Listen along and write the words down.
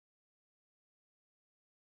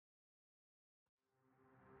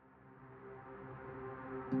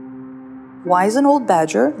Wise and old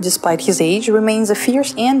Badger, despite his age, remains a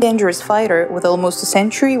fierce and dangerous fighter with almost a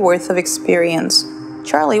century worth of experience.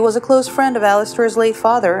 Charlie was a close friend of Alistair's late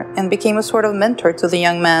father and became a sort of mentor to the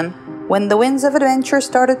young man. When the winds of adventure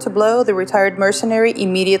started to blow, the retired mercenary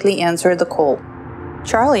immediately answered the call.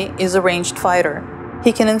 Charlie is a ranged fighter.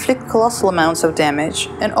 He can inflict colossal amounts of damage,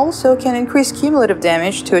 and also can increase cumulative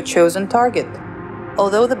damage to a chosen target.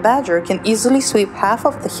 Although the Badger can easily sweep half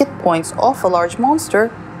of the hit points off a large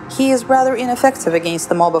monster, he is rather ineffective against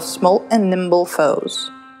the mob of small and nimble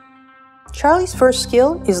foes. Charlie's first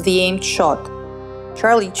skill is the aimed shot.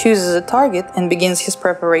 Charlie chooses a target and begins his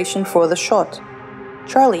preparation for the shot.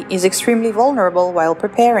 Charlie is extremely vulnerable while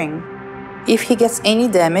preparing. If he gets any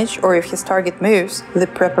damage or if his target moves, the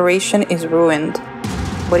preparation is ruined.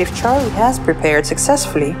 But if Charlie has prepared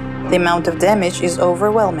successfully, the amount of damage is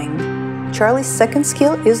overwhelming. Charlie's second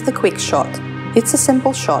skill is the quick shot. It's a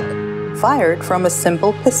simple shot, fired from a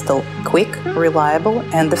simple pistol, quick, reliable,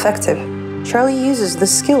 and effective. Charlie uses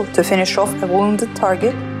this skill to finish off a wounded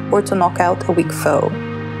target or to knock out a weak foe.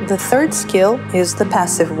 The third skill is the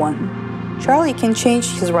passive one. Charlie can change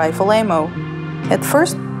his rifle ammo. At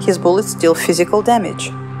first, his bullets deal physical damage,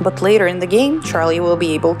 but later in the game, Charlie will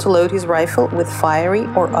be able to load his rifle with fiery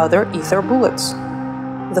or other ether bullets.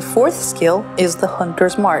 The fourth skill is the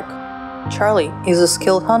Hunter's Mark. Charlie is a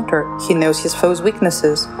skilled hunter. He knows his foe's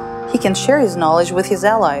weaknesses. He can share his knowledge with his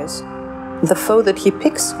allies. The foe that he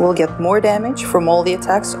picks will get more damage from all the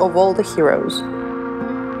attacks of all the heroes.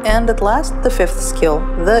 And at last, the fifth skill,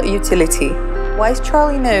 the Utility. Wise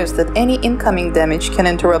Charlie knows that any incoming damage can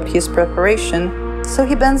interrupt his preparation, so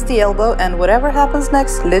he bends the elbow and whatever happens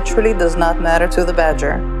next literally does not matter to the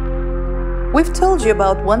Badger. We've told you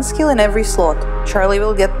about one skill in every slot. Charlie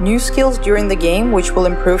will get new skills during the game which will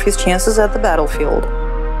improve his chances at the battlefield.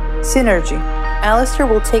 Synergy. Alistair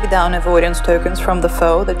will take down avoidance tokens from the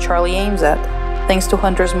foe that Charlie aims at. Thanks to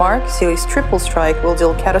Hunter's Mark, Seely's triple strike will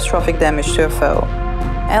deal catastrophic damage to a foe.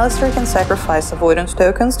 Alistair can sacrifice avoidance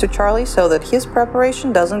tokens to Charlie so that his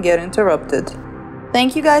preparation doesn't get interrupted.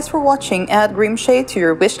 Thank you guys for watching. Add Grimshade to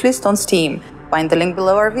your wishlist on Steam. Find the link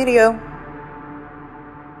below our video.